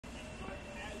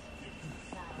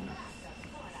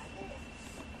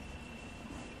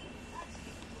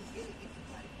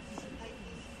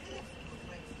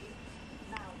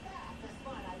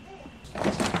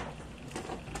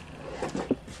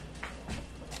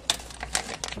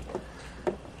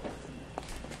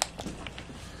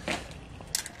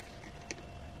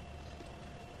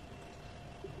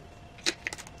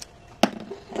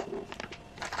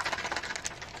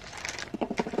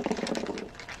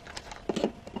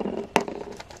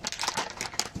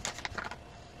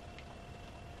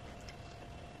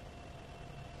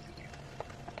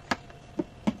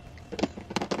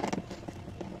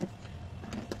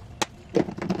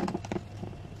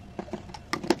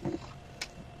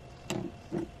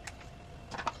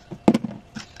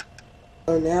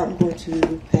So now I'm going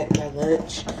to pack my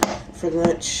lunch. For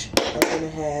lunch, I'm going to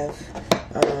have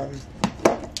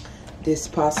this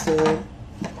pasta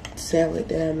salad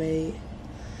that I made.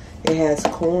 It has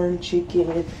corn,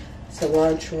 chicken,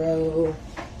 cilantro,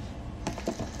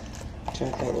 I'm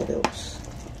trying to think what else,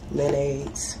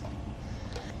 mayonnaise.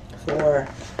 For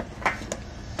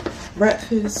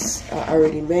breakfast, I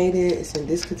already made it. It's in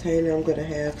this container. I'm going to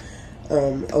have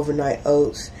overnight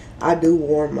oats. I do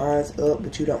warm mine up,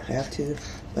 but you don't have to.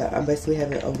 But I'm basically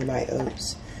having overnight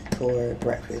oats for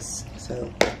breakfast.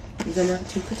 So we're gonna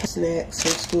take the snacks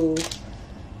from school.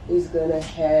 He's gonna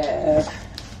have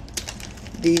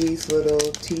these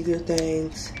little teeter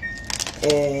things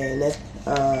and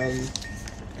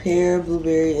pear,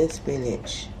 blueberry, and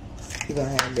spinach. He's gonna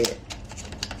have that.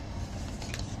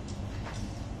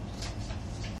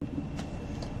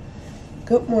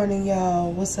 Good morning,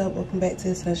 y'all. What's up? Welcome back to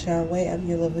the Sunshine Way. I'm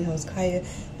your lovely host, Chiya,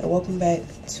 and welcome back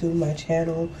to my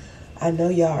channel. I know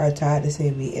y'all are tired of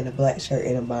seeing me in a black shirt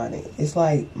and a bonnet. It's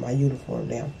like my uniform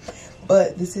now.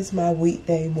 But this is my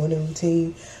weekday morning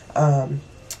routine.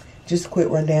 Just a quick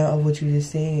rundown of what you just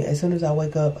seen. As soon as I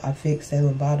wake up, I fix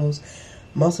Salem bottles.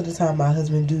 Most of the time, my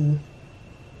husband do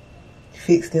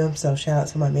fix them. So shout out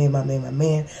to my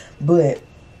man. But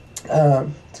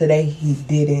today he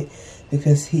didn't,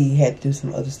 because he had to do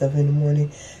some other stuff in the morning.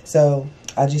 So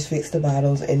I just fixed the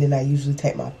bottles, and then I usually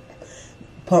take my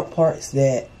pump parts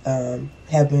that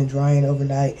have been drying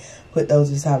overnight, put those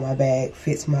inside my bag,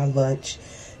 fix my lunch,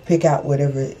 pick out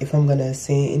whatever, if I'm gonna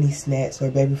send any snacks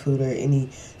or baby food or any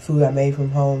food I made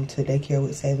from home to daycare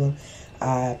with Salem,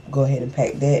 I go ahead and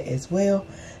pack that as well.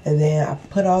 And then I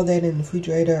put all that in the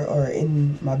refrigerator or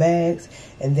in my bags,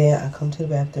 and then I come to the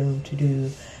bathroom to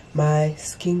do my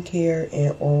skincare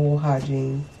and oral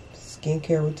hygiene,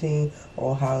 skincare routine,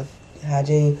 oral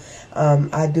hygiene.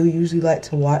 I do usually like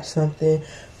to watch something,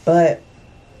 but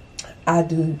I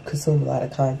do consume a lot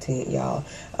of content, y'all.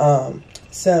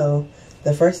 So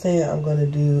the first thing I'm gonna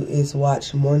do is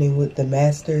watch Morning with the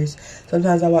Masters.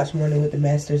 Sometimes I watch Morning with the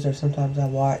Masters, or sometimes I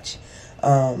watch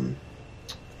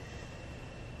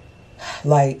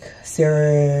like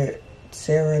Sarah,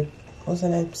 what's her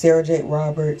name? Sarah Jake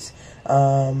Roberts,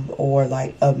 or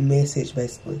like a message,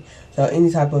 basically. So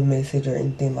any type of message or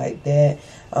anything like that,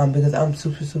 because I'm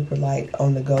super like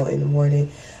on the go in the morning,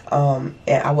 and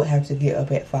I would have to get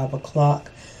up at 5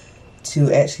 o'clock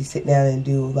to actually sit down and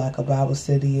do like a Bible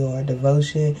study or a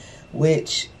devotion,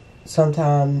 which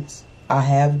sometimes I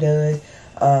have done,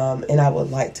 and I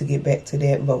would like to get back to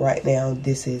that. But right now,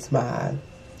 this is my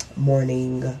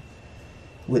morning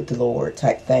with the Lord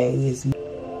type thing. Is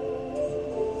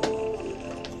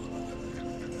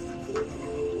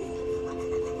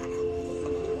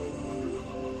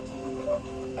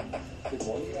Good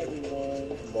morning,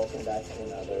 everyone, and welcome back to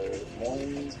another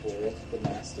Mornings with the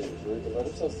Masters. We're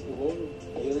devoted ourselves to the Lord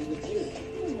daily with you.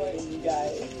 Good morning, you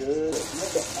guys. Good. We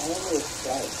have the honor of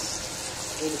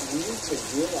Christ, and we need to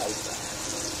realize that.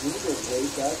 We need to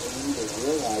wake up and we need to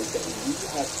realize that we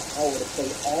have power to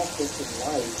play offense in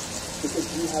life, because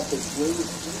we have the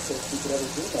greatest Jesus we could ever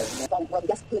dream of. Well,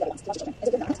 yes, who that wants to watch children. Is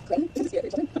it good or not? Praying to the Spirit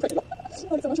for your children.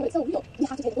 It's so real. You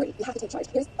have to take authority. You have to take charge.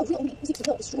 There's a real enemy who seeks to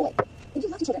kill, destroy. And you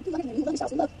love your children. You love your family. You love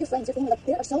yourself. You love your friends, your family. Like,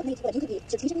 there are so many people that you could be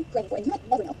strategically praying for, and you might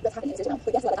never know what's happening in this realm.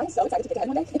 But guess what? Like, I'm so excited to take a head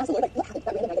one day and ask the Lord, like, what happened?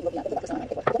 That random night that you woke me up with that person on my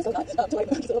paper. That was so nuts. So like,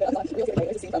 just a little bit. Real scary.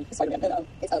 There's a scene from Spider-Man, and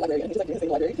it's a librarian. He's like doing his thing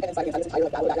in the library, and inside the entire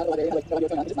like battle back out of the library, like no idea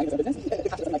what's going on. He just minds his own business. And the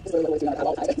captain was like, this is really what we're doing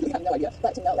all the time. We have no idea.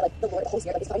 But to know that like the Lord, the Holy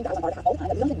Spirit, like, is fighting battles on our behalf all the time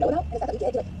that we don't even know about, and the fact that we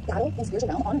get to like battle in spiritual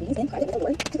realm on our knees in private with the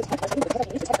Lord to protect our children, to protect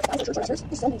our spouse, our church.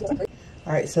 There's so many tools.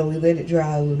 alright, so we let it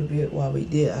dry a little bit while we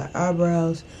did our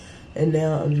eyebrows, and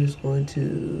now I'm just going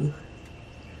to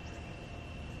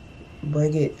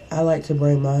bring it. I like to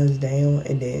bring mine down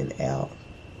and then out,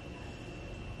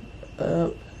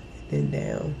 up, then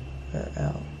down,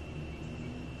 out.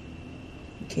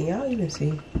 Can y'all even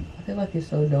see? I feel like it's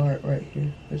so dark right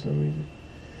here for some reason.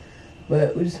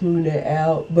 But we're just moving that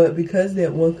out. But because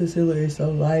that one concealer is so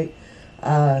light,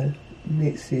 I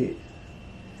mix it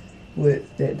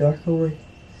with that darker one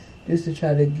just to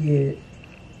try to get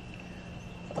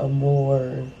a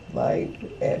more like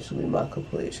actually my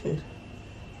complexion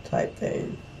type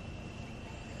thing.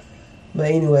 But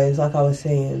anyways, like I was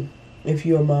saying, if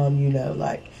you're a mom, you know,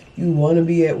 like, you want to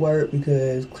be at work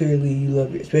because clearly you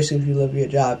love it, especially if you love your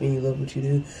job and you love what you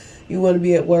do. You want to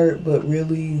be at work, but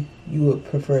really you would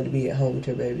prefer to be at home with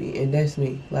your baby. And that's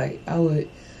me. Like, I would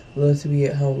love to be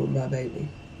at home with my baby.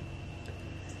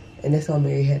 And that's how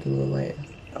Mary had the little lamb.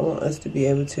 I want us to be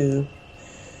able to,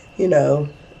 you know,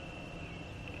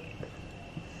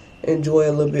 enjoy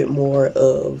a little bit more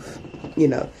of, you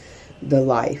know, the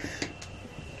life.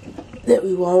 that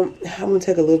we want. I'm gonna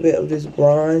take a little bit of this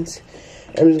bronze.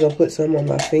 I'm just gonna put some on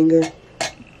my finger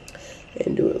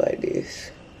and do it like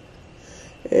this.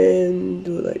 And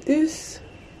do it like this.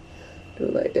 Do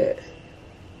it like that.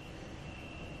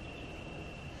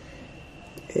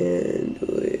 And do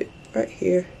it right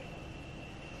here.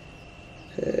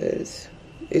 Cause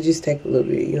it just takes a little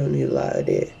bit. You don't need a lot of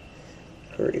that.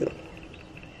 For real.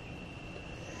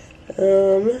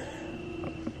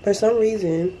 For some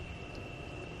reason,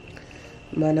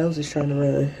 my nose is trying to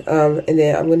run. And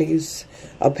then I'm gonna use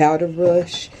a powder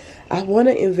brush. I want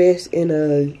to invest in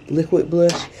a liquid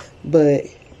blush, but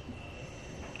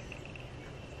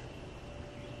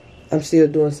I'm still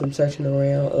doing some searching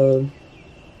around of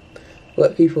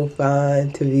what people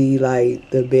find to be like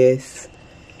the best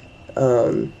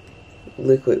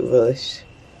liquid blush.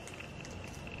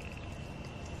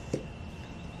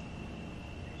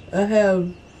 I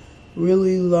have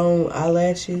really long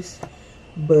eyelashes,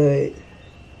 but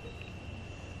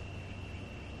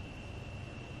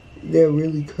they're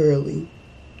really curly.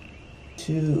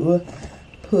 To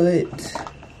put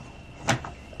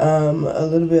a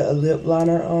little bit of lip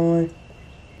liner on.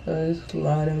 So just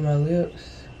lining my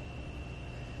lips.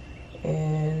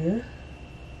 And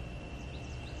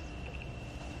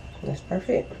that's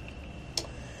perfect.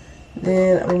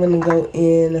 Then I'm gonna go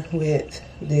in with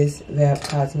this Vap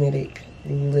Cosmetic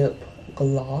lip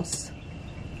gloss.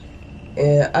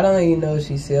 And I don't even know if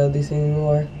she sells this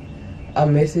anymore. I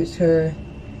messaged her.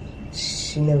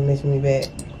 She never messaged me back.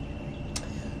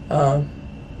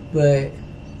 But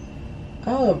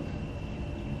I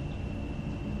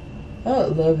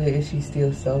would love it if she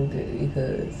still sold it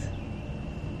because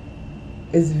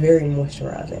it's very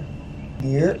moisturizing.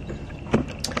 Yep.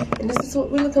 And this is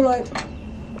what we're looking like.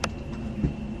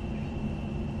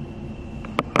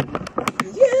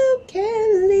 You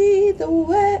can lead the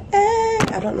way.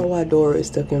 I don't know why Dora is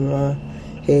stuck in my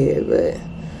head, but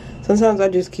sometimes I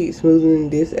just keep smoothing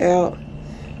this out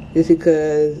just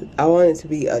because I want it to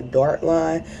be a dark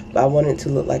line, but I want it to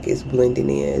look like it's blending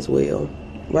in as well.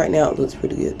 Right now it looks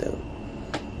pretty good though.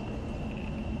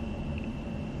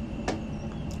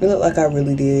 It looked like I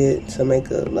really did some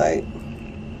makeup. Like,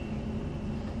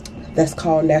 that's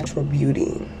called natural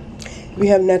beauty. If you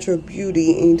have natural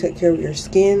beauty and you take care of your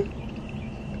skin,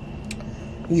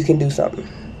 you can do something.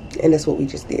 And that's what we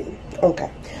just did. Okay,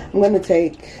 I'm gonna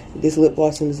take this lip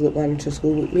gloss and this lip liner to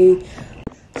school with me.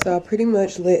 So I pretty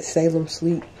much let Salem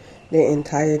sleep the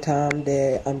entire time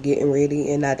that I'm getting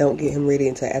ready, and I don't get him ready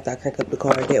until after I crank up the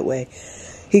car. That way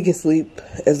he can sleep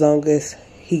as long as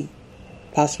he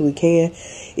possibly can,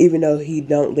 even though he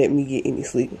don't let me get any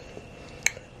sleep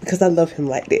because I love him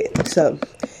like that. So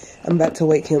I'm about to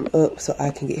wake him up so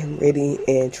I can get him ready,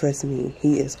 and trust me,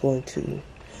 he's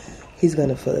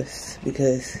gonna fuss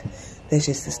because that's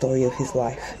just the story of his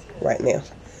life right now.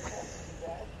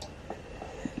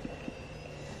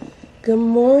 Good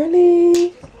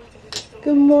morning.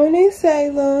 Good morning,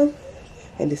 Salem.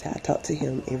 And this is how I talk to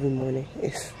him every morning.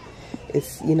 It's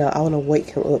you know, I want to wake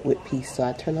him up with peace. So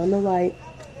I turn on the light,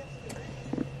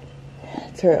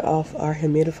 turn off our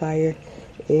humidifier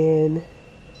and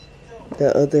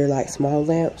the other like small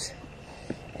lamps,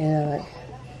 and I'm like,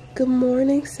 good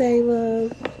morning,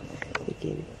 Salem.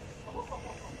 Again.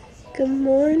 Good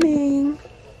morning.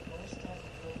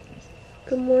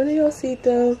 Good morning,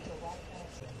 Osito.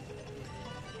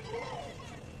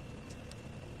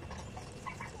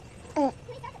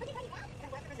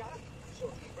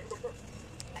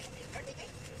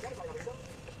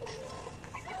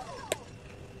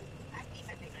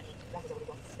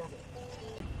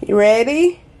 You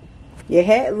ready? Your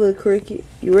hat look crooked.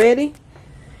 You ready?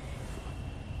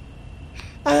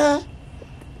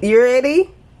 You ready?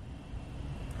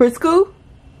 For school?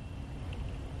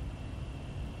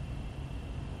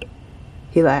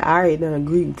 He like, I already done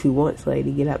agreed with you once,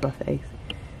 lady. Get out my face.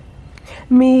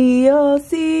 Mi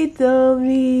osito,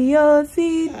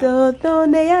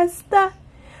 ¿dónde está?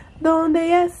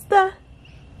 ¿Dónde está?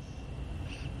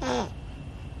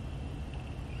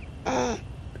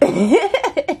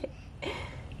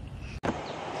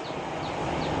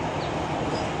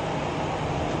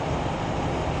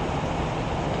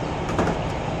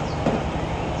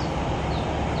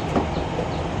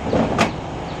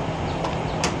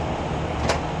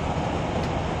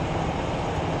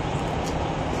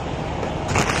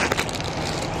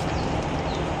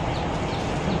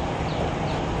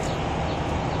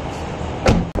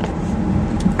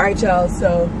 Alright, y'all,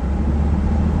 so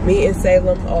me and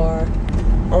Salem are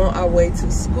on our way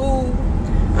to school.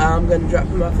 I'm gonna drop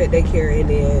him off at daycare and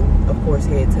then of course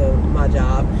head to my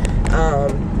job.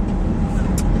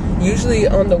 Usually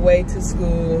on the way to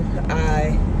school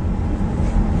I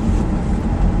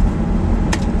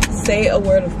say a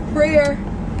word of prayer,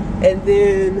 and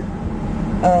then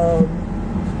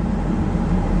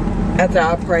after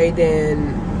I pray,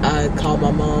 then I call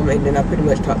my mom, and then I pretty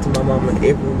much talk to my mama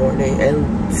every morning,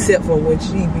 and except for when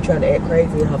she be trying to act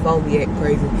crazy and her phone be acting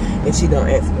crazy and she don't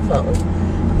answer the phone.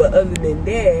 But other than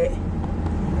that,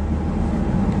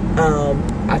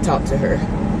 I talk to her.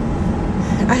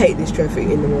 I hate this traffic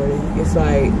in the morning. It's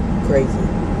like crazy.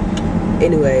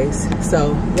 Anyways,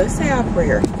 so let's say our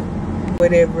prayer.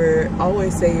 Whatever,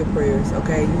 always say your prayers,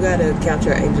 okay? You gotta count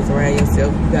your angels around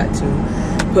yourself. You got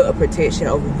to put a protection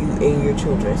over you and your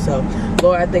children. So,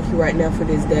 Lord, I thank you right now for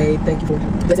this day. Thank you for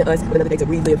blessing us with another day to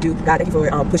relive you. God, thank you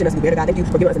for pushing us to be better. God, thank you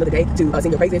for giving us another day to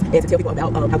sing your praises and to tell people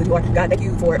about how good you are. God, thank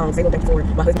you for Salem. Thank you for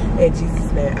my husband. In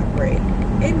Jesus' name I pray.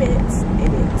 Amen.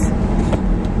 Amen.